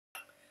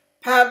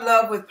Pat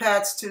Love with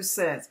Pat's 2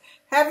 cents.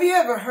 Have you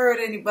ever heard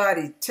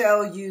anybody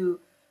tell you,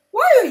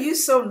 why are you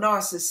so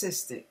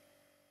narcissistic?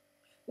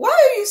 Why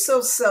are you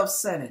so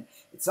self-centered?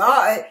 It's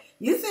all,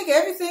 you think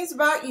everything's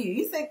about you.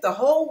 You think the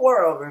whole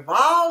world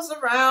revolves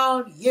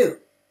around you.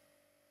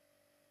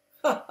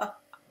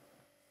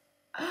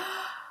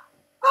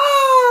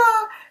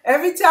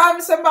 Every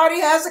time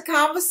somebody has a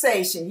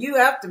conversation, you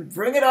have to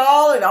bring it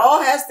all. It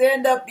all has to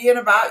end up being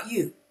about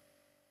you.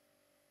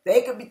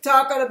 They could be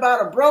talking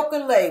about a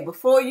broken leg.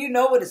 Before you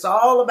know it, it's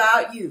all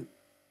about you.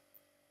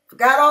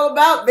 Forgot all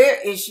about their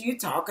issue,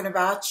 talking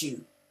about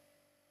you.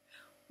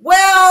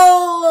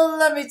 Well,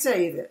 let me tell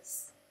you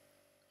this.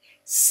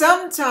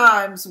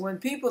 Sometimes when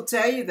people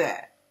tell you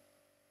that,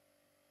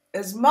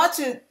 as much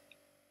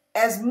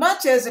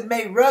as it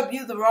may rub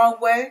you the wrong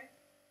way,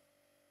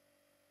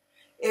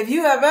 if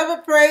you have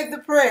ever prayed the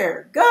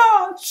prayer,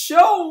 God,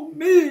 show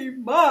me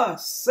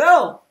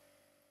myself,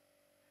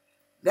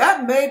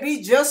 that may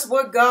be just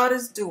what God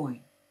is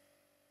doing.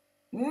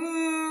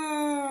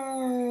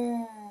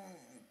 Who,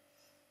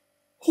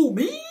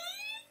 me?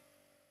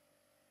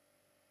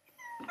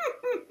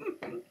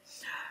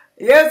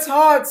 Yeah, it's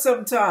hard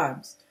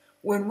sometimes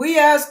when we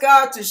ask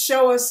God to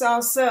show us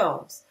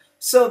ourselves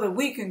so that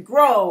we can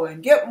grow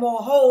and get more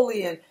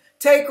holy and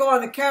take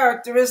on the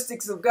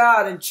characteristics of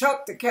God and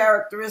chuck the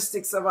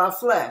characteristics of our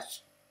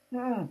flesh. We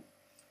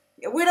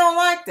don't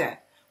like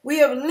that. We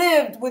have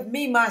lived with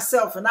me,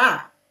 myself, and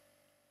I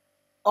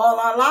all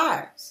our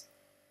lives.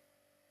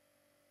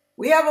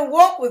 We haven't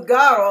walked with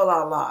God all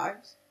our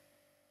lives,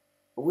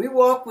 but we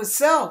walk with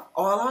self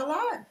all our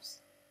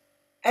lives.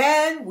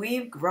 And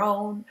we've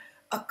grown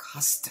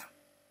accustomed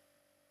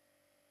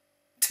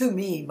to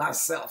me,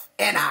 myself,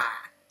 and I.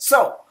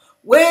 So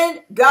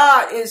when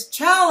God is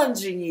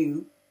challenging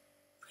you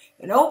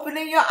and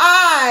opening your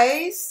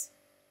eyes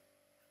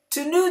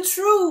to new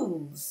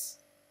truths,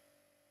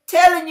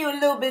 telling you a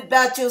little bit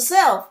about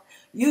yourself,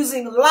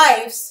 using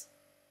life's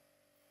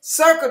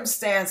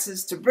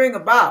circumstances to bring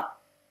about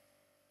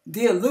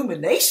the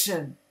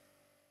illumination.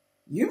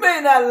 You may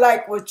not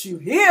like what you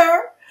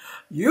hear,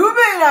 you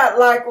may not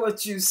like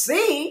what you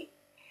see,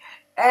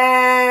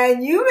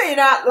 and you may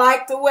not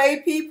like the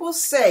way people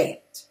say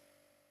it.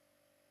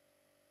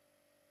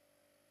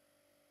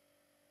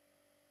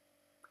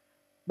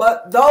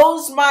 But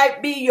those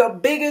might be your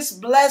biggest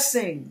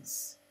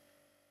blessings.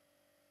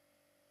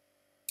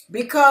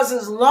 Because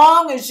as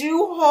long as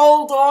you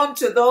hold on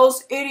to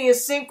those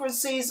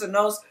idiosyncrasies and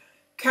those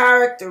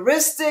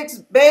characteristics,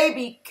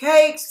 baby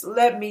cakes,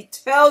 let me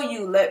tell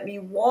you, let me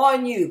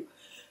warn you,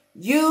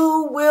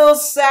 you will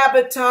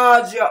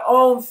sabotage your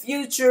own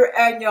future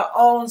and your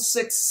own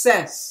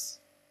success.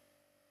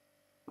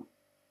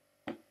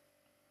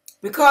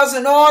 Because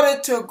in order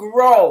to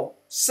grow,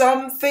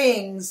 some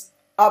things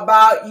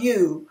about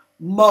you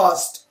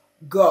must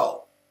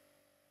go.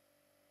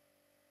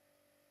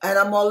 And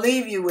I'm going to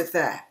leave you with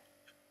that.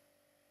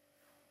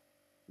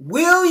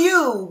 Will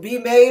you be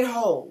made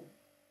whole?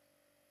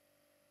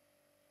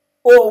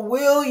 Or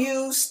will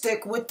you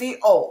stick with the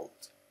old?